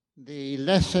The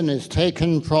lesson is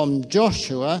taken from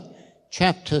Joshua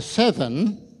chapter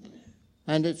 7,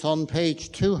 and it's on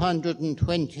page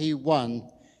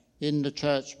 221 in the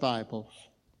church Bibles.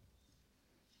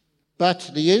 But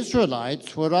the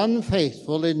Israelites were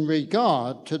unfaithful in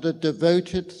regard to the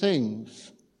devoted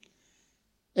things.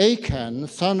 Achan,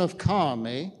 son of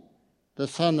Carmi, the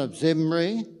son of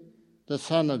Zimri, the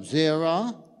son of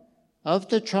Zerah, of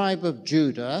the tribe of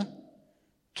Judah,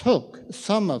 took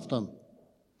some of them.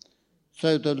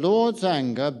 So the Lord's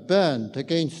anger burned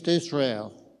against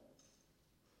Israel.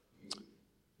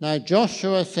 Now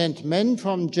Joshua sent men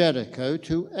from Jericho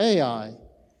to Ai,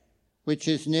 which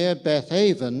is near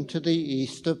Beth-aven to the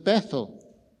east of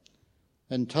Bethel,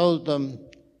 and told them,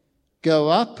 "Go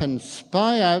up and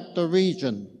spy out the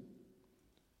region."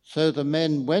 So the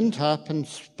men went up and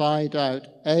spied out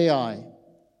Ai.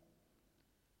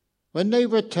 When they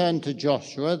returned to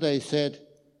Joshua, they said,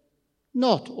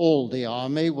 "Not all the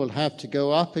army will have to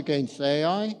go up against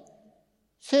Ai.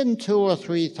 Send 2,000 or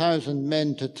 3,000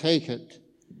 men to take it,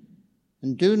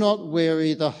 and do not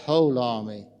weary the whole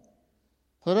army,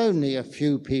 for only a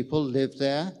few people live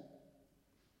there."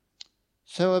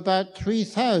 So about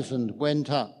 3,000 went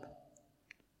up.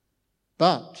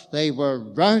 But they were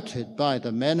routed by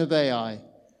the men of Ai,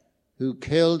 who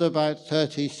killed about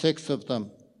 36 of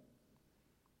them.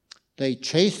 They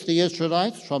chased the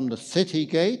Israelites from the city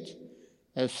gate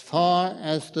as far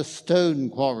as the stone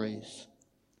quarries,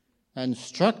 and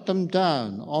struck them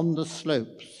down on the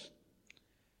slopes.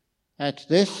 At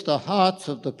this the hearts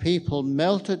of the people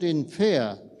melted in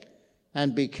fear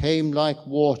and became like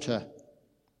water.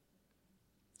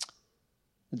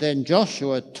 Then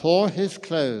Joshua tore his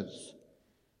clothes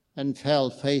and fell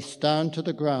face down to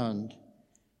the ground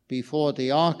before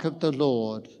the ark of the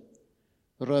Lord,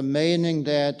 remaining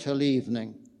there till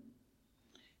evening.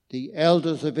 The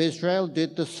elders of Israel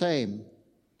did the same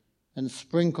and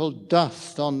sprinkled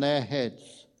dust on their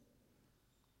heads.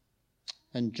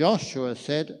 And Joshua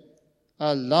said,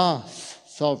 "Alas,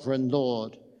 sovereign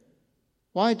Lord,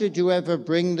 why did you ever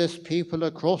bring this people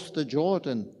across the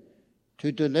Jordan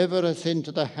to deliver us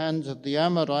into the hands of the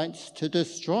Amorites to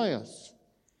destroy us?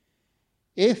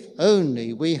 If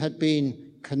only we had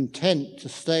been content to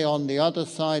stay on the other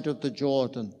side of the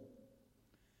Jordan.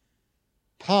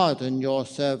 Pardon your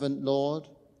servant, Lord.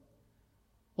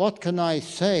 What can I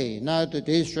say now that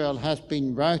Israel has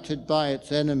been routed by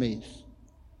its enemies?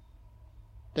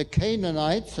 The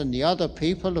Canaanites and the other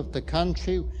people of the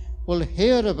country will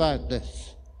hear about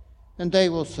this, and they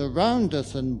will surround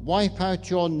us and wipe out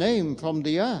your name from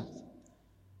the earth.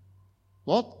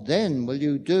 What then will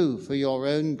you do for your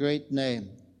own great name?"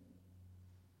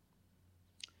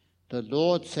 The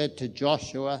Lord said to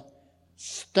Joshua,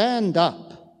 "Stand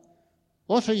up.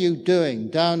 What are you doing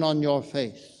down on your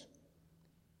face?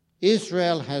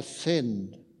 Israel has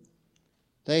sinned.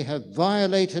 They have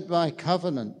violated my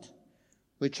covenant,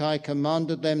 which I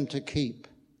commanded them to keep.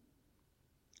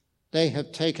 They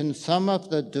have taken some of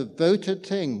the devoted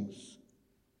things.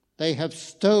 They have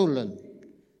stolen.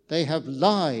 They have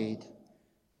lied.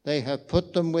 They have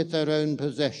put them with their own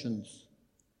possessions.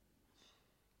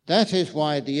 That is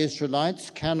why the Israelites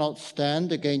cannot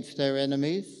stand against their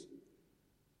enemies.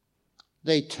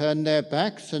 They turn their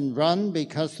backs and run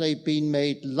because they've been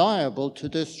made liable to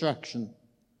destruction.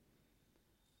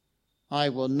 I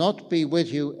will not be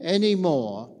with you any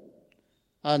more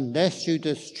unless you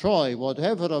destroy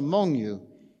whatever among you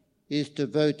is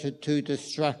devoted to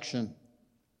destruction.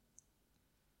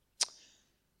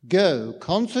 Go,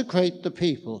 consecrate the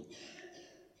people.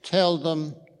 Tell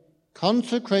them,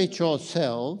 consecrate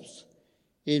yourselves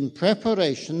in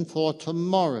preparation for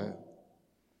tomorrow.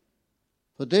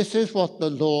 For this is what the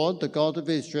Lord, the God of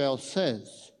Israel,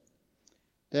 says.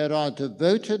 There are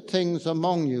devoted things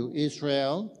among you,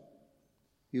 Israel.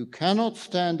 You cannot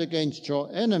stand against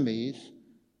your enemies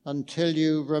until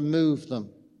you remove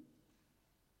them.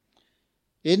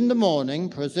 In the morning,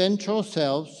 present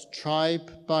yourselves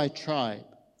tribe by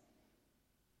tribe.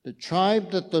 The tribe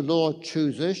that the Lord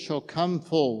chooses shall come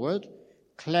forward,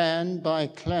 clan by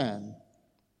clan.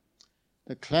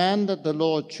 The clan that the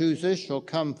Lord chooses shall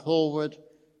come forward,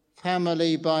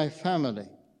 family by family.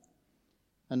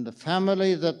 And the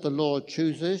family that the Lord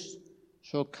chooses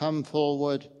shall come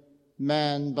forward,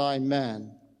 man by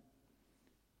man.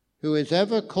 Who is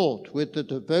ever caught with the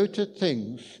devoted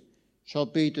things shall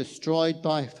be destroyed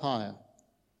by fire,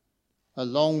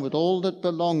 along with all that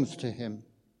belongs to him.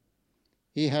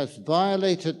 He has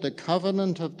violated the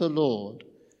covenant of the Lord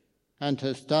and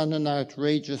has done an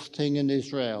outrageous thing in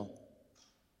Israel."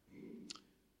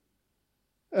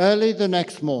 Early the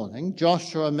next morning,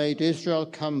 Joshua made Israel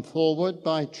come forward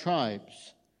by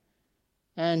tribes.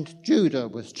 and Judah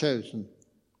was chosen.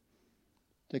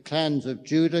 The clans of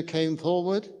Judah came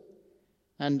forward,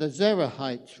 and the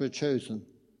Zerahites were chosen.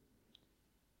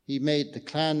 He made the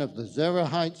clan of the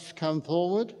Zerahites come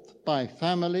forward by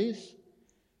families,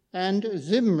 and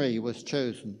Zimri was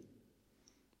chosen.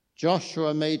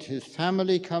 Joshua made his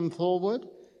family come forward,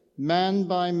 man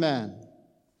by man.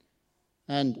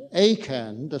 And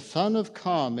Achan, the son of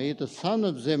Carmi, the son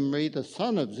of Zimri, the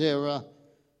son of Zerah,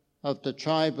 of the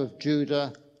tribe of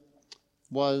Judah,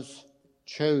 was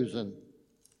chosen.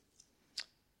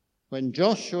 When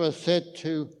Joshua said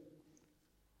to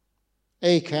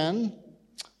Achan,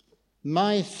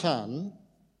 "My son,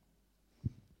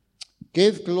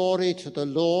 give glory to the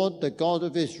Lord, the God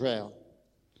of Israel,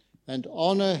 and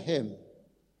honor him.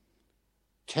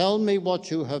 Tell me what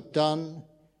you have done.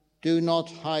 Do not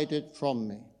hide it from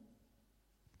me."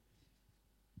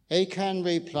 Achan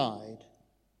replied,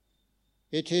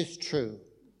 "It is true.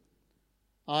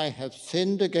 I have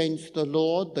sinned against the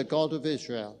Lord, the God of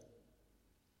Israel.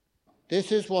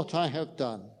 This is what I have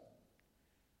done.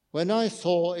 When I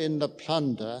saw in the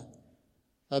plunder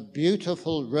a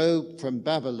beautiful robe from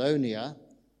Babylonia,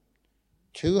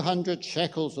 200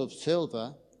 shekels of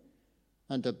silver,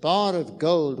 and a bar of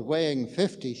gold weighing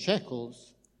 50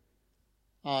 shekels,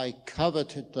 I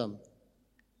coveted them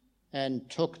and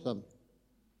took them.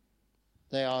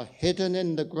 They are hidden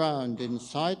in the ground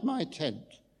inside my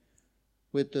tent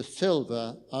with the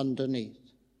silver underneath."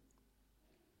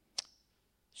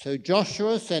 So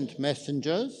Joshua sent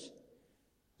messengers,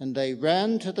 and they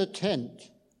ran to the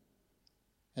tent,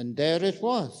 and there it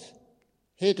was,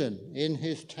 hidden in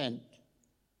his tent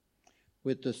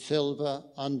with the silver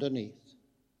underneath.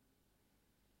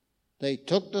 They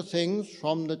took the things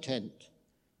from the tent,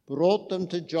 brought them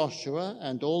to Joshua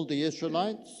and all the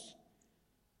Israelites,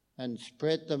 and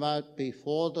spread them out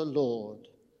before the Lord.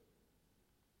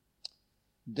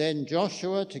 Then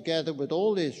Joshua, together with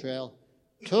all Israel,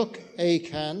 took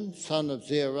Achan, son of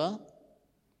Zerah,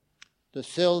 the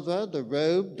silver, the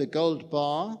robe, the gold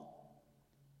bar,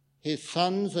 his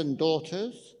sons and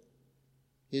daughters,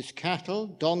 his cattle,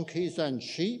 donkeys, and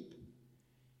sheep,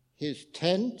 his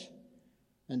tent,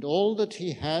 and all that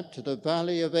he had to the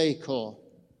valley of Achor.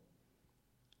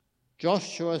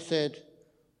 Joshua said,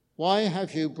 "Why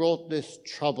have you brought this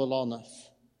trouble on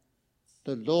us?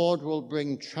 The Lord will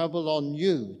bring trouble on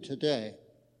you today."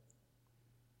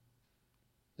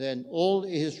 Then all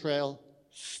Israel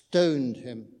stoned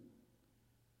him,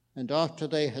 and after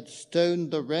they had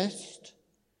stoned the rest,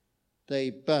 they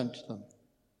burnt them.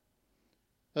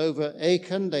 Over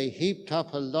Achan they heaped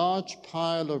up a large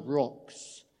pile of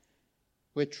rocks,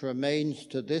 which remains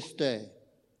to this day.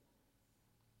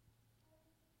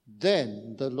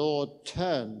 Then the Lord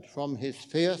turned from his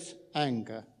fierce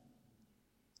anger.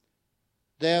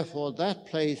 Therefore that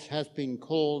place has been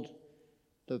called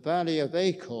the Valley of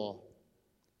Achor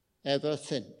ever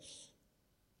since.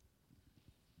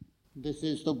 This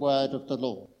is the word of the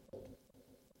Lord.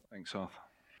 Thanks, Arthur.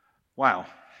 Wow.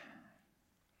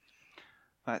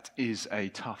 That is a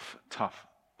tough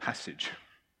passage.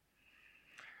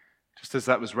 Just as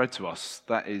that was read to us,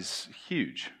 that is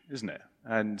huge, isn't it?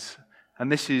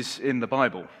 And this is in the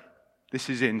Bible. This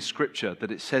is in Scripture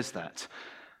that it says that.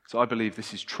 So I believe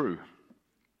this is true.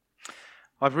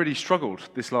 I've really struggled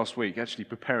this last week actually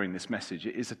preparing this message.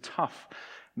 It is a tough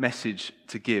message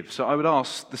to give. So I would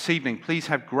ask this evening, please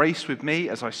have grace with me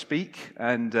as I speak.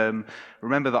 And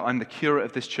remember that I'm the curate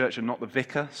of this church and not the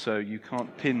vicar, so you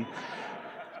can't pin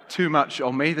too much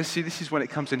on me. This is when it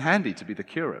comes in handy to be the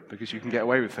curate, because you can get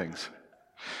away with things.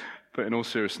 But in all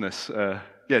seriousness,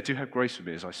 do have grace with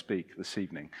me as I speak this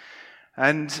evening.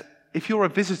 And if you're a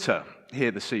visitor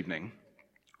here this evening,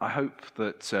 I hope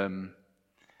that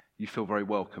you feel very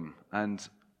welcome. And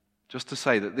just to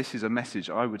say that this is a message,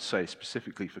 I would say,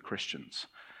 specifically for Christians.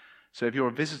 So if you're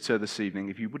a visitor this evening,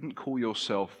 if you wouldn't call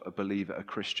yourself a believer, a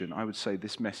Christian, I would say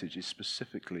this message is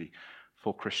specifically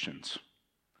for Christians.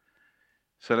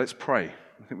 So let's pray.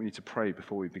 I think we need to pray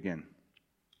before we begin.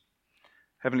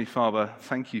 Heavenly Father,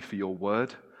 thank you for your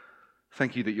word.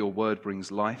 Thank you that your word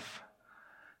brings life.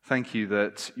 Thank you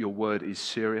that your word is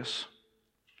serious.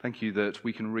 Thank you that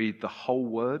we can read the whole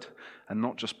word and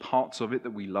not just parts of it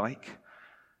that we like.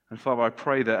 And Father, I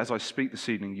pray that as I speak this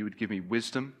evening, you would give me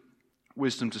wisdom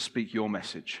to speak your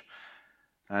message.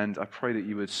 And I pray that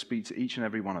you would speak to each and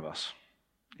every one of us.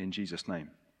 In Jesus'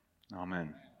 name,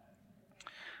 amen.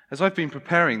 As I've been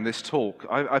preparing this talk,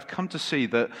 I've come to see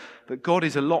that God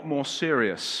is a lot more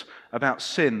serious about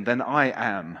sin than I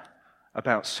am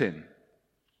about sin.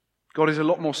 God is a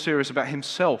lot more serious about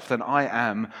himself than I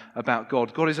am about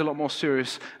God. God is a lot more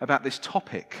serious about this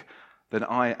topic than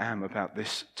I am about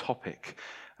this topic.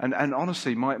 And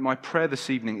honestly, my prayer this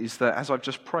evening is that, as I've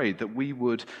just prayed, that we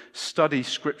would study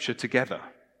Scripture together.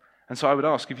 And so I would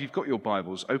ask, if you've got your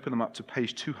Bibles, open them up to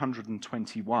page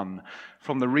 221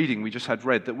 from the reading we just had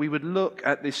read, that we would look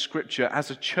at this Scripture as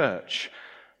a church.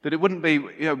 That it wouldn't be,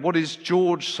 what is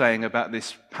George saying about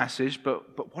this passage,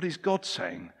 but what is God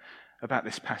saying about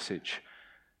this passage?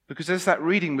 Because as that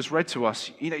reading was read to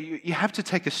us, you have to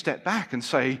take a step back and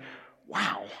say,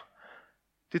 wow,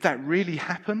 did that really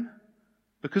happen?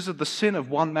 Because of the sin of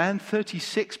one man,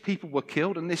 36 people were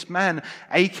killed, and this man,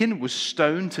 Achan, was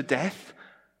stoned to death,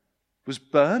 was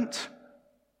burnt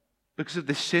because of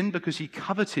this sin, because he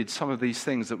coveted some of these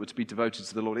things that were to be devoted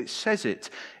to the Lord. It says it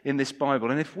in this Bible.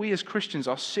 And if we as Christians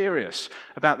are serious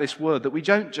about this word, that we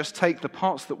don't just take the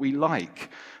parts that we like,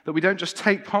 that we don't just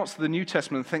take parts of the New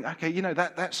Testament and think, okay,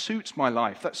 that suits my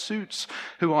life, that suits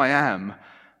who I am,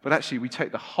 but actually we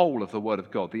take the whole of the Word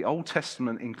of God, the Old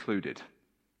Testament included.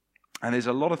 And there's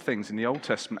a lot of things in the Old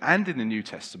Testament and in the New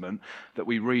Testament that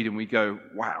we read and we go,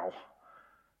 wow,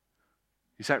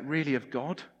 is that really of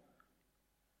God?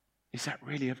 Is that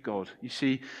really of God? You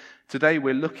see, today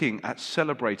we're looking at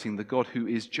celebrating the God who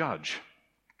is judge.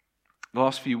 The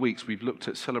last few weeks we've looked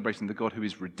at celebrating the God who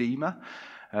is Redeemer,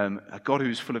 a God who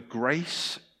is full of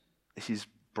grace. This is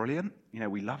brilliant.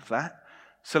 We love that.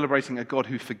 Celebrating a God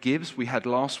who forgives. We had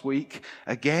last week.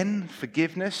 Again,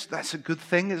 forgiveness. That's a good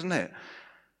thing, isn't it?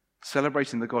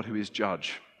 Celebrating the God who is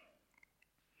judge.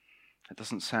 It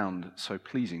doesn't sound so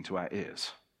pleasing to our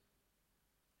ears.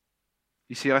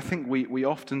 You see, I think we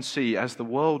often see, as the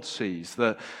world sees,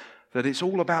 that it's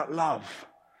all about love.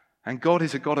 And God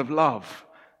is a God of love.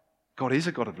 God is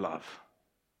a God of love.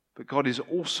 But God is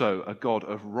also a God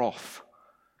of wrath.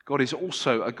 God is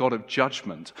also a God of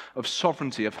judgment, of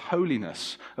sovereignty, of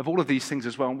holiness, of all of these things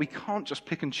as well. And we can't just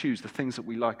pick and choose the things that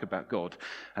we like about God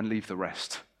and leave the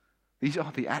rest. These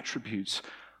are the attributes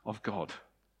of God.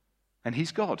 And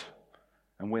He's God,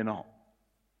 and we're not.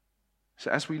 So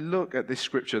as we look at this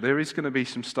Scripture, there is going to be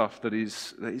some stuff that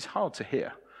is hard to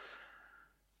hear.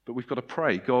 But we've got to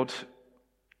pray, God,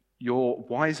 you're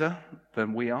wiser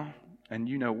than we are, and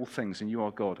you know all things, and you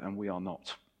are God, and we are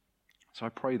not. So I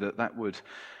pray that would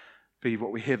be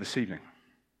what we hear this evening.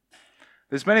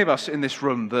 There's many of us in this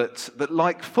room that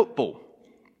like football,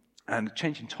 and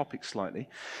changing topics slightly,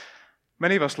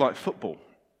 many of us like football.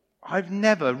 I've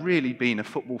never really been a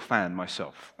football fan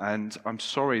myself, and I'm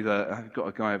sorry that I've got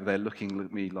a guy over there looking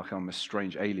at me like I'm a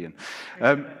strange alien.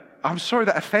 I'm sorry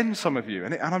that offends some of you,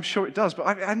 and I'm sure it does, but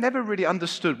I never really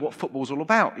understood what football's all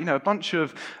about. A bunch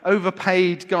of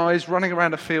overpaid guys running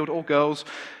around a field, or girls,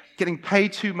 getting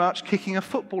paid too much, kicking a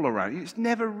football around. It's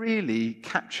never really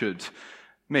captured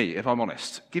me, if I'm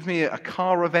honest. Give me a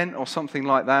car event or something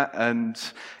like that, and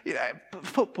but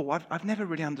football, I've never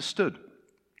really understood.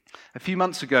 A few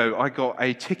months ago, I got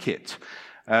a ticket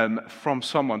from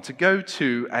someone to go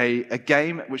to a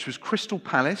game which was Crystal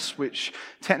Palace, which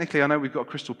technically I know we've got a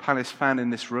Crystal Palace fan in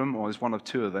this room, or there's one of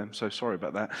two of them, so sorry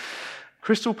about that.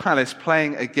 Crystal Palace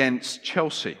playing against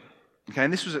Chelsea. Okay,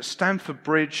 and this was at Stamford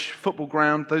Bridge football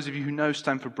ground. Those of you who know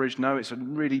Stamford Bridge know it's a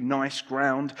really nice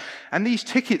ground. And these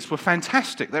tickets were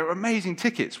fantastic. They were amazing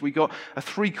tickets. We got a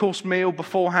 3-course meal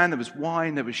beforehand. There was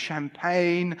wine, there was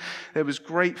champagne, there was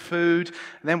great food.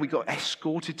 And then we got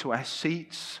escorted to our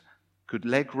seats. Good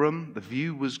leg room. The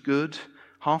view was good.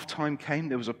 Half-time came.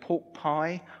 There was a pork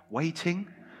pie waiting.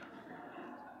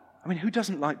 I mean, who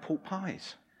doesn't like pork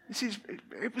pies?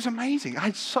 It was amazing. I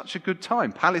had such a good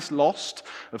time. Palace lost,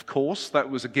 of course, that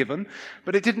was a given,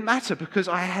 but it didn't matter because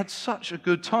I had such a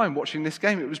good time watching this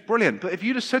game. It was brilliant. But if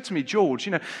you'd have said to me, George,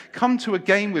 come to a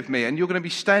game with me and you're going to be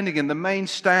standing in the main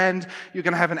stand, you're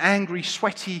going to have an angry,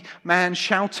 sweaty man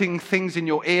shouting things in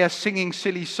your ear, singing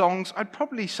silly songs, I'd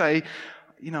probably say,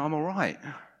 I'm all right.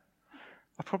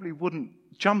 I probably wouldn't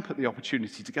jump at the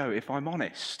opportunity to go, if I'm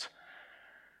honest.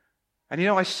 And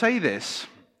I say this,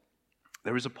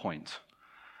 there is a point.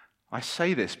 I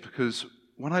say this because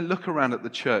when I look around at the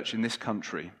church in this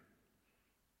country,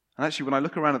 and actually when I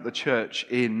look around at the church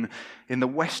in the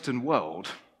Western world,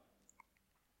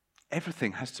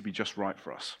 everything has to be just right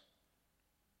for us.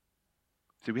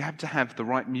 So we have to have the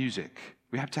right music.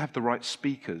 We have to have the right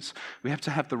speakers. We have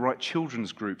to have the right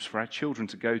children's groups for our children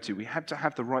to go to. We have to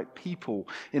have the right people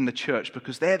in the church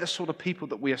because they're the sort of people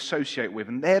that we associate with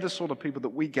and they're the sort of people that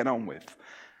we get on with.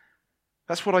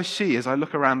 That's what I see as I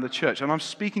look around the church. And I'm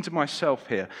speaking to myself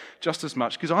here just as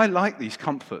much because I like these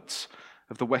comforts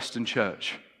of the Western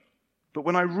church. But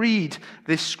when I read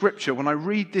this scripture, when I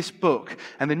read this book,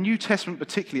 and the New Testament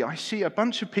particularly, I see a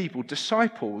bunch of people,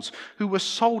 disciples, who were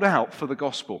sold out for the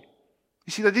gospel.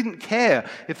 You see, they didn't care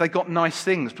if they got nice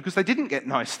things because they didn't get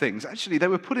nice things. Actually, they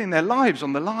were putting their lives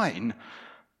on the line.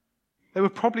 They were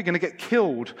probably going to get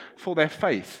killed for their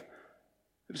faith.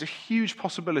 It was a huge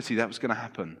possibility that was going to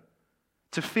happen.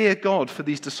 To fear God for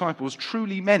these disciples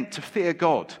truly meant to fear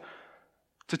God.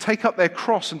 To take up their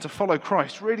cross and to follow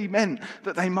Christ really meant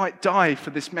that they might die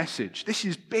for this message. This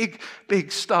is big,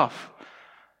 big stuff.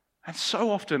 And so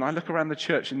often I look around the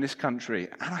church in this country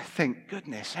and I think,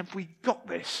 goodness, have we got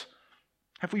this?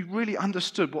 Have we really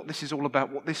understood what this is all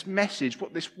about, what this message,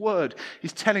 what this word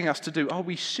is telling us to do? Are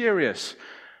we serious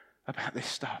about this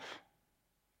stuff?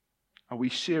 Are we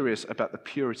serious about the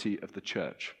purity of the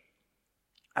church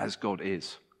as God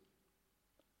is?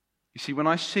 You see, when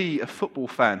I see a football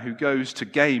fan who goes to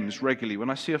games regularly,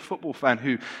 when I see a football fan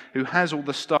who has all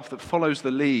the stuff that follows the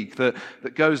league, that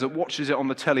watches it on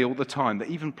the telly all the time, that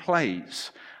even plays,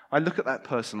 I look at that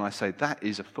person and I say, that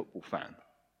is a football fan.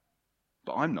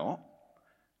 But I'm not.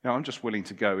 I'm just willing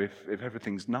to go if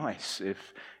everything's nice,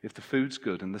 if the food's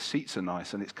good and the seats are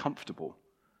nice and it's comfortable.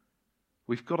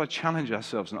 We've got to challenge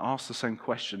ourselves and ask the same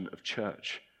question of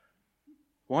church.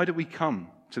 Why do we come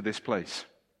to this place?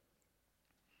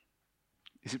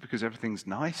 Is it because everything's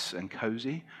nice and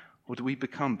cozy? Or do we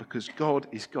become because God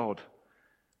is God?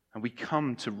 And we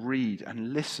come to read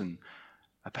and listen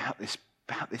about this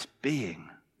being,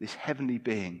 this heavenly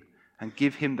being, and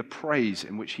give him the praise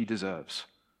in which he deserves.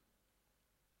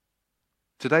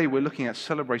 Today we're looking at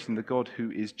celebrating the God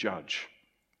who is judge.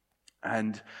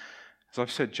 And as I've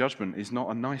said, judgment is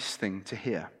not a nice thing to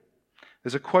hear.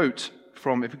 There's a quote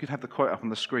from, if we could have the quote up on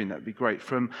the screen, that would be great,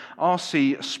 from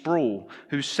R.C. Sproul,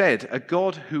 who said, "A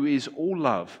God who is all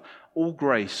love, all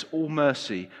grace, all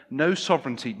mercy, no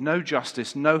sovereignty, no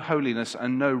justice, no holiness,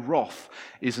 and no wrath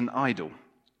is an idol."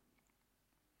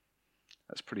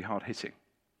 That's pretty hard hitting.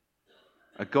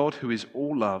 A God who is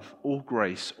all love, all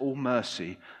grace, all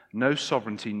mercy, no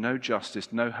sovereignty, no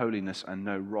justice, no holiness, and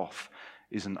no wrath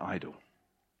is an idol.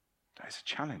 That is a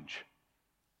challenge.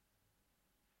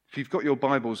 If you've got your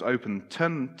Bibles open,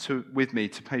 turn with me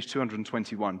to page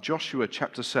 221, Joshua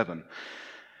chapter 7.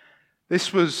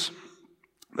 This was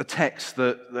the text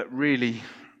that really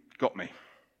got me.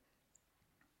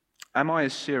 Am I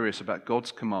as serious about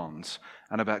God's commands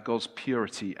and about God's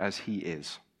purity as he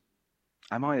is?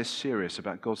 Am I as serious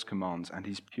about God's commands and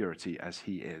his purity as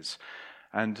he is?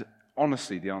 And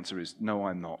honestly, the answer is no,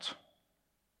 I'm not.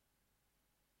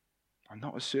 I'm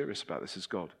not as serious about this as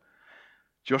God.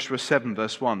 Joshua 7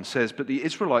 verse 1 says, "But the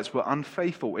Israelites were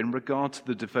unfaithful in regard to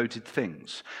the devoted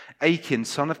things. Achan,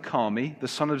 son of Carmi, the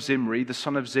son of Zimri, the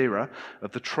son of Zerah,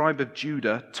 of the tribe of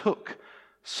Judah, took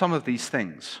some of these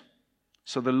things.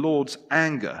 So the Lord's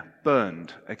anger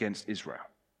burned against Israel."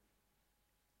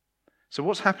 So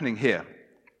what's happening here?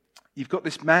 You've got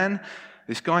this man,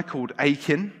 this guy called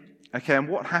Achan. Okay, and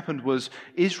what happened was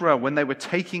Israel, when they were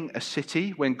taking a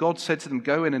city, when God said to them,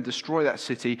 go in and destroy that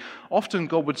city, often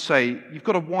God would say, you've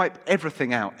got to wipe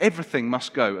everything out. Everything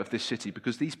must go of this city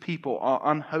because these people are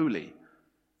unholy.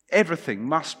 Everything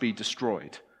must be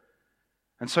destroyed.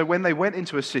 And so when they went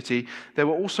into a city, there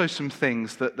were also some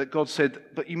things that God said,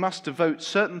 but you must devote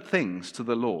certain things to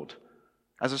the Lord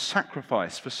as a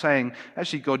sacrifice for saying,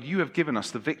 actually, God, you have given us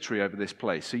the victory over this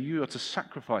place, so you are to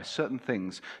sacrifice certain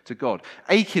things to God.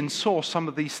 Achan saw some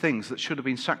of these things that should have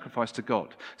been sacrificed to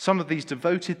God. Some of these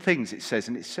devoted things, it says,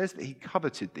 and it says that he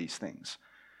coveted these things,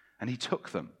 and he took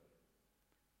them.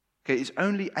 Okay, it's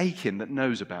only Achan that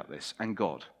knows about this, and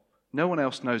God. No one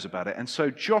else knows about it. And so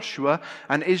Joshua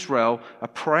and Israel are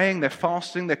praying, they're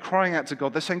fasting, they're crying out to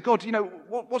God. They're saying, God,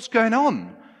 what's going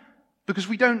on? Because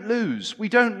we don't lose. We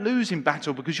don't lose in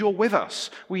battle because you're with us.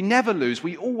 We never lose.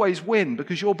 We always win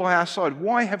because you're by our side.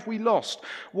 Why have we lost?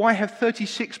 Why have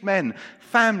 36 men,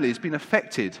 families, been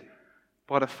affected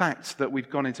by the fact that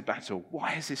we've gone into battle? Why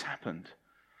has this happened?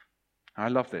 I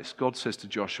love this. God says to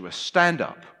Joshua, stand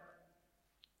up.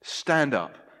 Stand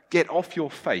up. Get off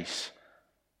your face.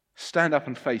 Stand up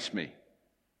and face me.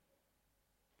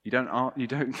 You don't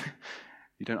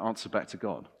answer back to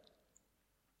God.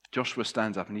 Joshua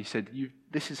stands up and he said,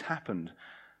 this has happened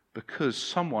because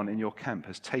someone in your camp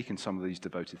has taken some of these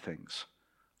devoted things.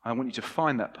 I want you to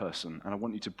find that person and I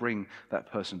want you to bring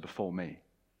that person before me.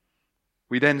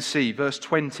 We then see verse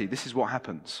 20. This is what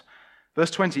happens. Verse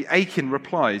 20, Achan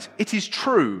replies, "It is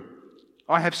true.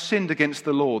 I have sinned against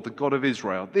the Lord, the God of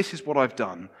Israel. This is what I've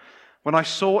done. When I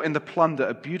saw in the plunder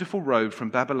a beautiful robe from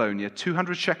Babylonia,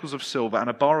 200 shekels of silver and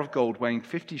a bar of gold weighing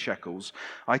 50 shekels,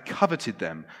 I coveted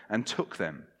them and took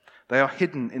them. They are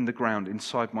hidden in the ground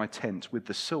inside my tent with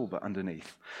the silver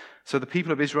underneath. So the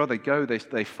people of Israel, they go,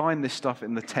 they find this stuff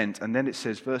in the tent, and then it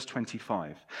says, verse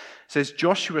 25, it says,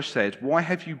 Joshua said, why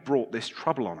have you brought this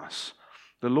trouble on us?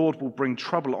 The Lord will bring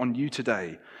trouble on you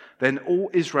today. Then all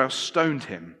Israel stoned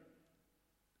him,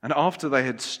 and after they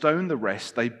had stoned the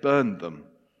rest, they burned them.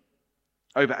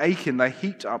 Over Achan they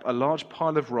heaped up a large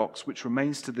pile of rocks, which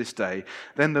remains to this day.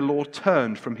 Then the Lord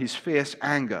turned from his fierce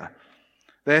anger.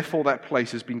 Therefore that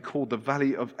place has been called the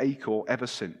Valley of Achor ever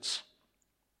since.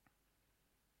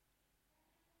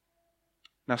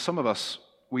 Now some of us,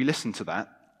 we listen to that,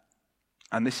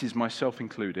 and this is myself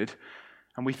included,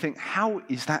 and we think, how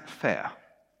is that fair?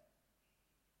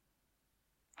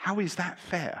 How is that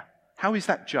fair? How is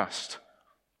that just?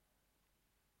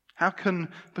 How can,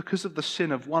 because of the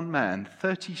sin of one man,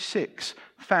 36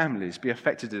 families be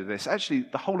affected in this? Actually,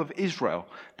 the whole of Israel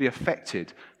be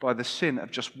affected by the sin of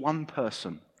just one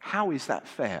person. How is that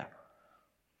fair?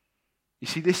 You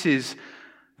see, this is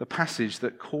the passage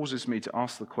that causes me to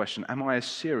ask the question, am I as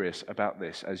serious about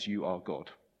this as you are, God?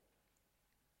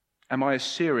 Am I as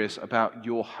serious about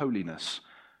your holiness?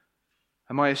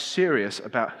 Am I as serious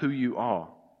about who you are?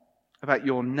 About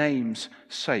your name's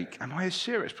sake? Am I as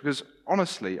serious? Because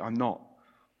honestly, I'm not.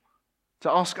 To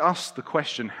ask us the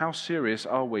question, how serious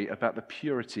are we about the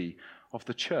purity of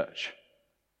the church?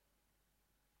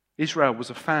 Israel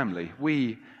was a family.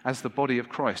 We, as the body of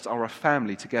Christ, are a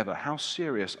family together. How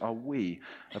serious are we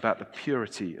about the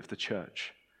purity of the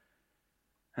church?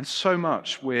 And so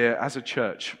much we're, as a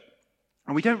church,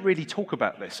 and we don't really talk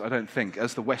about this, I don't think,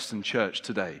 as the Western church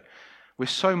today. We're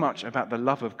so much about the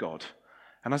love of God.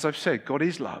 And as I've said, God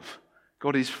is love.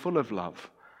 God is full of love.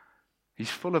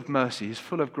 He's full of mercy. He's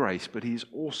full of grace, but he's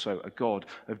also a God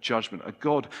of judgment, a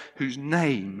God whose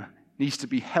name needs to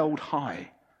be held high.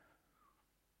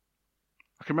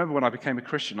 I can remember when I became a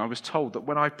Christian, I was told that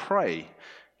when I pray,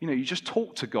 you just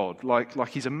talk to God like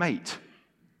he's a mate.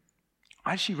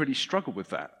 I actually really struggle with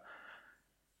that.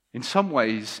 In some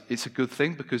ways, it's a good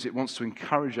thing because it wants to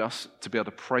encourage us to be able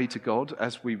to pray to God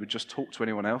as we would just talk to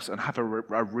anyone else and have a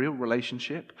real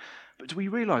relationship. But do we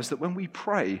realize that when we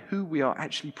pray, who we are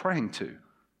actually praying to?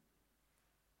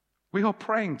 We are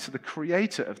praying to the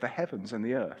creator of the heavens and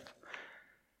the earth.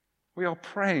 We are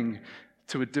praying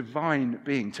to a divine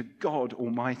being, to God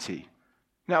Almighty.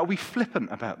 Now, are we flippant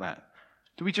about that?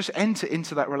 Do we just enter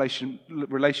into that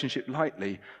relationship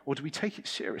lightly, or do we take it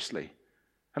seriously?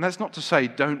 And that's not to say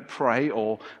don't pray,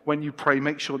 or when you pray,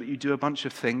 make sure that you do a bunch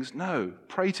of things. No,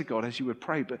 pray to God as you would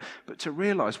pray, but to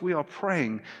realize we are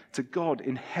praying to God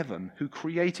in heaven who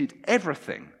created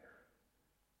everything.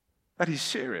 That is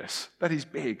serious. That is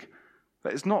big.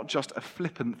 That is not just a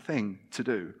flippant thing to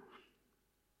do.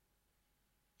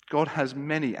 God has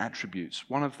many attributes.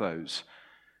 One of those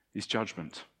is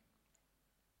judgment.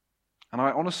 And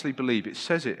I honestly believe, it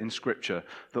says it in Scripture,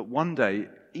 that one day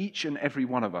each and every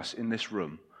one of us in this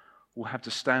room will have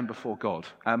to stand before God,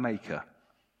 our Maker,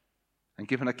 and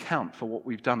give an account for what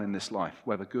we've done in this life,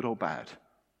 whether good or bad.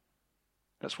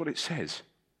 That's what it says.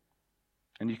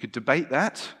 And you could debate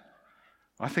that.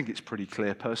 I think it's pretty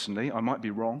clear personally. I might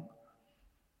be wrong.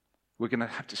 We're going to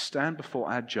have to stand before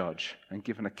our judge and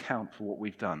give an account for what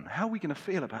we've done. How are we going to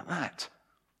feel about that?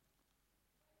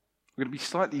 We're going to be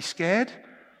slightly scared.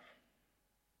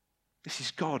 This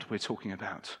is God we're talking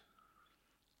about.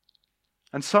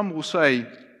 And some will say,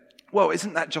 well,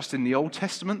 isn't that just in the Old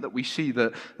Testament that we see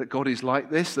that God is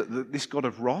like this, that this God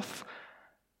of wrath?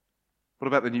 What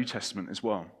about the New Testament as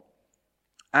well?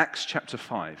 Acts chapter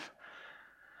 5.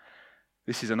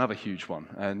 This is another huge one.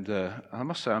 And I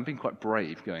must say, I'm being quite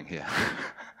brave going here.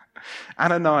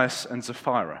 Ananias and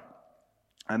Sapphira.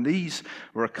 And these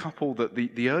were a couple that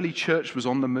the early church was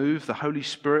on the move. The Holy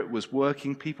Spirit was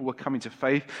working. People were coming to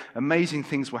faith. Amazing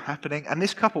things were happening. And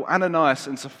this couple, Ananias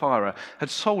and Sapphira, had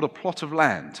sold a plot of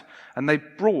land. And they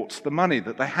brought the money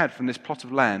that they had from this plot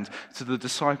of land to the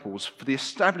disciples for the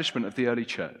establishment of the early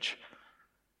church.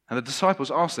 And the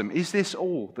disciples asked them, is this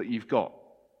all that you've got?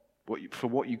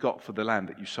 What you got for the land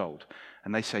that you sold?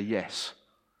 And they say yes.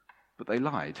 But they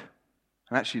lied.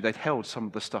 And actually, they'd held some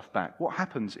of the stuff back. What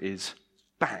happens is,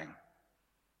 bang.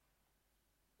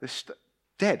 They're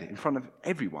dead in front of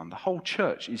everyone. The whole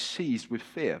church is seized with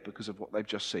fear because of what they've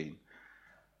just seen.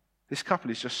 This couple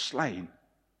is just slain.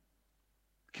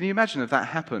 Can you imagine if that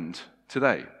happened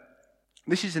today?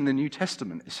 This is in the New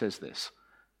Testament, it says this.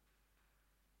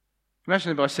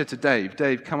 Imagine if I said to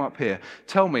Dave, come up here,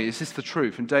 tell me, is this the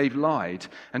truth? And Dave lied.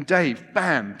 And Dave,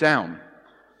 bam, down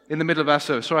in the middle of our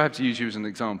service. Sorry I have to use you as an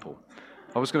example.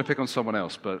 I was going to pick on someone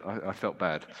else, but I felt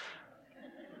bad.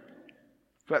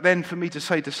 But then for me to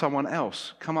say to someone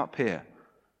else, come up here,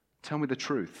 tell me the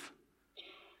truth.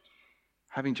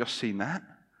 having just seen that,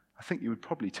 I think you would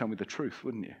probably tell me the truth,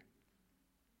 wouldn't you?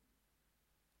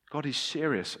 God is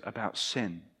serious about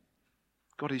sin.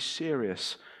 God is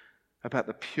serious about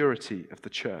the purity of the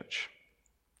church.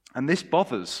 And this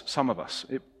bothers some of us.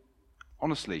 It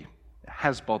honestly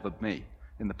has bothered me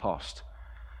in the past.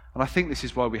 And I think this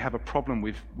is why we have a problem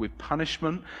with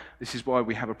punishment. This is why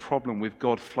we have a problem with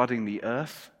God flooding the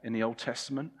earth in the Old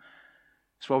Testament.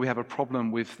 It's why we have a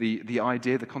problem with the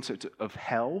idea, the concept of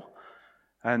hell.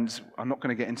 And I'm not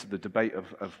going to get into the debate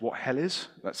of what hell is.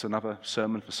 That's another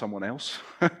sermon for someone else.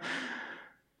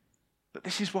 But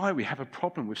this is why we have a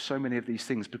problem with so many of these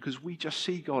things, because we just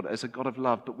see God as a God of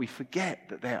love, but we forget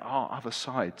that there are other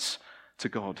sides to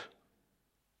God.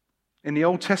 In the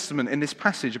Old Testament, in this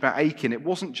passage about Achan, it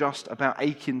wasn't just about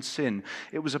Achan's sin.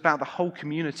 It was about the whole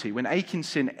community. When Achan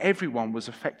sinned, everyone was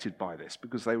affected by this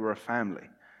because they were a family.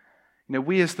 You know,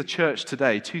 we as the church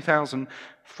today, 2,000,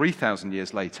 3,000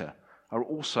 years later, are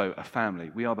also a family.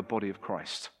 We are the body of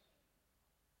Christ.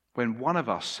 When one of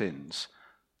us sins,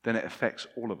 then it affects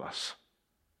all of us.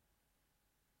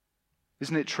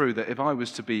 Isn't it true that if I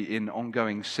was to be in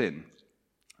ongoing sin,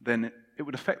 then it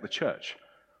would affect the church?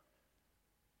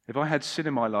 If I had sin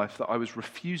in my life that I was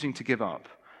refusing to give up,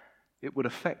 it would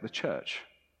affect the church.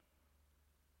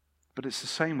 But it's the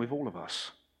same with all of us.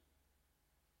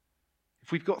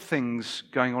 If we've got things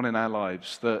going on in our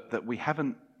lives that we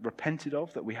haven't repented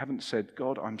of, that we haven't said,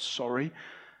 God, I'm sorry,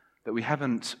 that we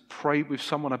haven't prayed with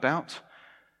someone about,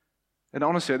 and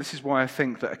honestly, this is why I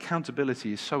think that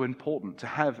accountability is so important, to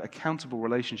have accountable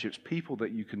relationships, people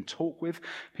that you can talk with,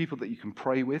 people that you can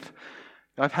pray with.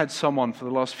 I've had someone for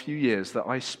the last few years that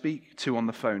I speak to on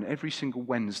the phone every single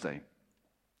Wednesday,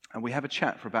 and we have a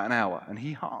chat for about an hour, and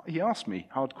he asked me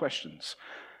hard questions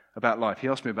about life. He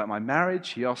asked me about my marriage,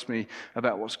 he asked me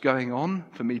about what's going on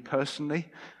for me personally,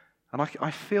 and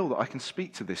I feel that I can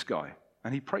speak to this guy,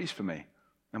 and he prays for me.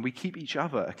 And we keep each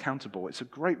other accountable. It's a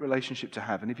great relationship to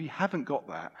have. And if you haven't got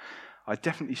that, I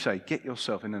definitely say get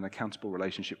yourself in an accountable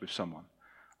relationship with someone.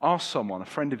 Ask someone, a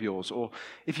friend of yours, or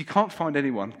if you can't find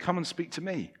anyone, come and speak to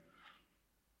me.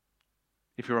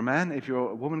 If you're a man, if you're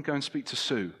a woman, go and speak to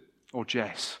Sue or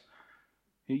Jess.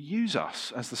 You use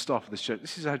us as the staff of this church.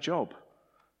 This is our job.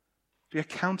 Be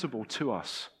accountable to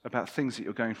us about things that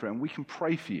you're going through, and we can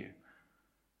pray for you.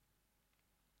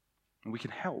 And we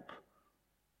can help.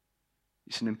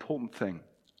 It's an important thing.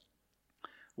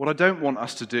 What I don't want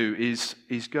us to do is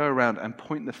go around and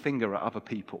point the finger at other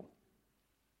people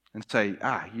and say,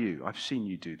 you, I've seen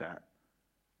you do that.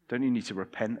 Don't you need to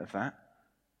repent of that?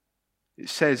 It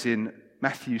says in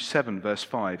Matthew 7, verse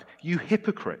 5, you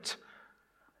hypocrite,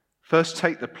 first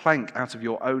take the plank out of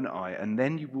your own eye, and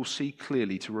then you will see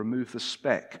clearly to remove the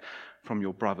speck from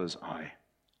your brother's eye.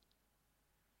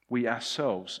 We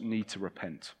ourselves need to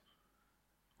repent.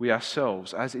 We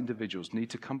ourselves, as individuals, need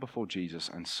to come before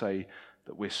Jesus and say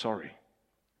that we're sorry.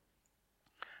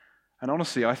 And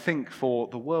honestly, I think for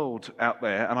the world out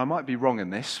there, and I might be wrong in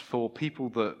this, for people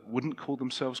that wouldn't call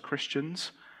themselves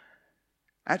Christians,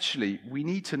 actually, we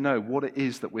need to know what it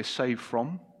is that we're saved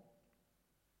from.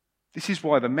 This is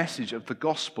why the message of the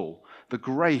gospel, the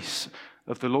grace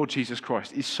of the Lord Jesus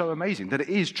Christ, is so amazing, that it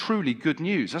is truly good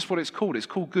news. That's what it's called. It's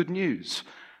called good news.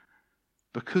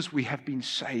 Because we have been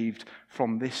saved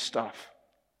from this stuff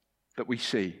that we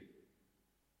see.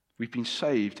 We've been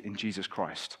saved in Jesus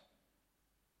Christ.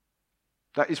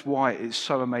 That is why it's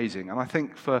so amazing. And I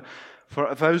think for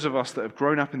those of us that have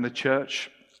grown up in the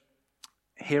church,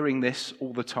 hearing this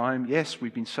all the time, yes,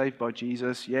 we've been saved by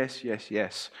Jesus, yes, yes,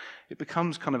 yes, it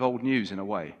becomes kind of old news in a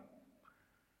way.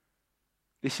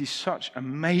 This is such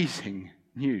amazing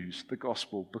news, the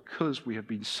gospel, because we have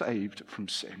been saved from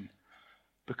sin.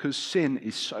 Because sin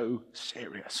is so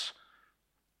serious.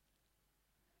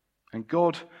 And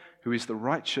God, who is the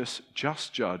righteous,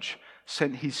 just judge,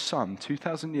 sent his Son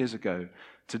 2,000 years ago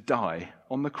to die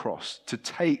on the cross, to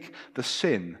take the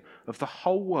sin of the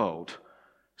whole world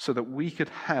so that we could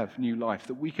have new life,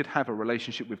 that we could have a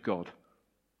relationship with God.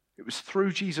 It was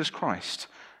through Jesus Christ.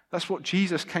 That's what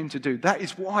Jesus came to do. That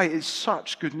is why it's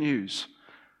such good news.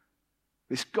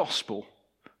 This gospel.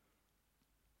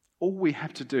 All we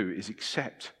have to do is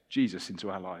accept Jesus into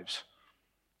our lives.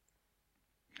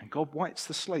 And God wipes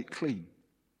the slate clean.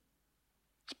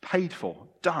 It's paid for,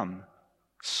 done,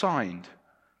 signed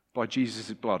by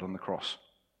Jesus' blood on the cross.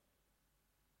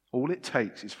 All it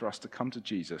takes is for us to come to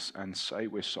Jesus and say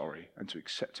we're sorry and to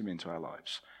accept him into our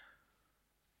lives.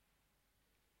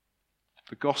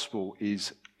 The gospel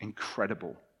is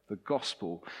incredible. The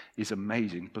gospel is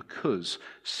amazing because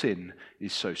sin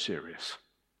is so serious.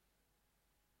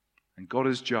 And God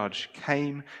as judge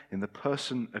came in the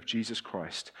person of Jesus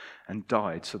Christ and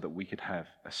died so that we could have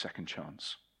a second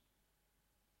chance.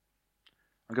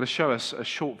 I'm going to show us a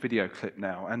short video clip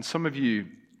now, and some of you,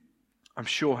 I'm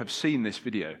sure, have seen this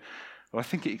video, but I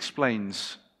think it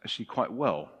explains actually quite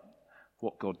well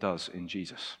what God does in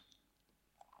Jesus.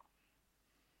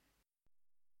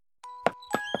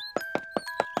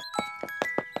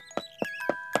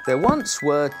 There once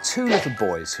were two little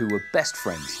boys who were best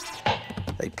friends.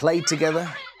 They played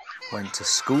together, went to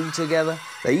school together,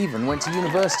 they even went to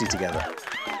university together.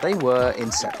 They were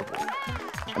inseparable,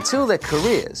 until their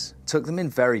careers took them in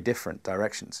very different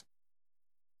directions.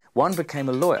 One became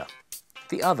a lawyer,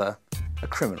 the other a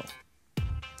criminal.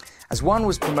 As one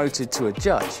was promoted to a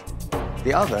judge,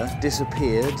 the other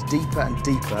disappeared deeper and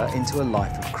deeper into a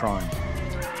life of crime.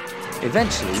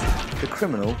 Eventually, the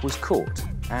criminal was caught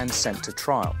and sent to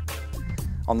trial.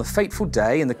 On the fateful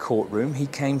day in the courtroom, he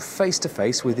came face to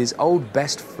face with his old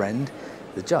best friend,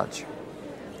 the judge.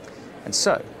 And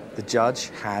so, the judge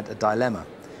had a dilemma.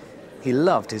 He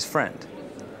loved his friend,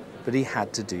 but he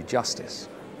had to do justice.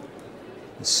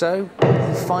 And so,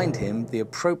 he fined him the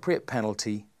appropriate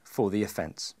penalty for the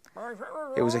offence.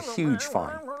 It was a huge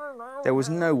fine. There was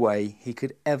no way he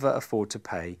could ever afford to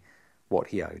pay what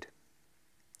he owed.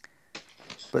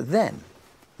 But then,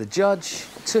 the judge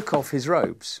took off his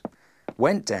robes,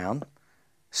 went down,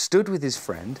 stood with his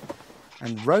friend,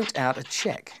 and wrote out a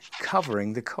cheque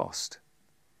covering the cost.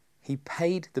 He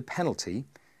paid the penalty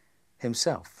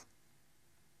himself.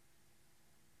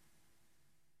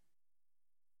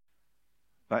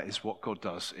 That is what God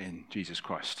does in Jesus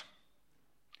Christ.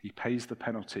 He pays the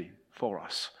penalty for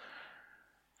us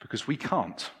because we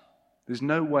can't. There's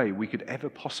no way we could ever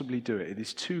possibly do it. It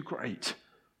is too great.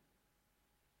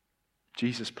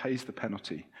 Jesus pays the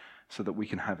penalty so that we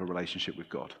can have a relationship with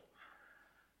God.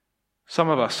 Some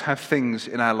of us have things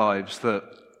in our lives that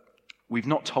we've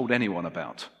not told anyone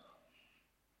about,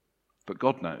 but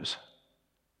God knows.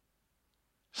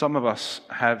 Some of us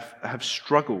have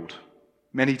struggled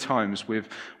many times with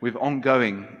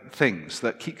ongoing things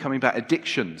that keep coming back,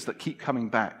 addictions that keep coming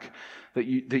back, that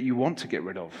you want to get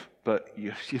rid of, but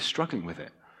you're struggling with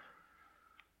it.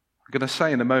 I'm going to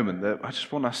say in a moment that I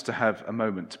just want us to have a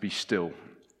moment to be still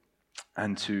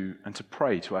and to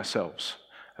pray to ourselves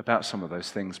about some of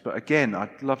those things. But again,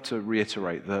 I'd love to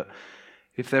reiterate that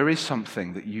if there is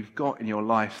something that you've got in your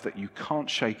life that you can't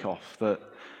shake off, that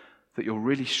you're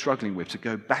really struggling with, to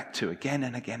go back to again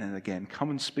and again and again, come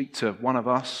and speak to one of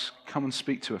us, come and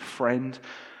speak to a friend,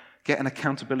 get an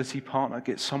accountability partner,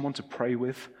 get someone to pray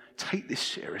with. Take this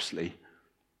seriously.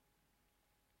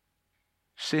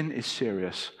 Sin is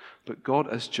serious, but God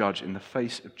as judge in the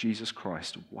face of Jesus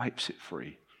Christ wipes it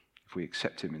free if we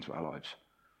accept him into our lives.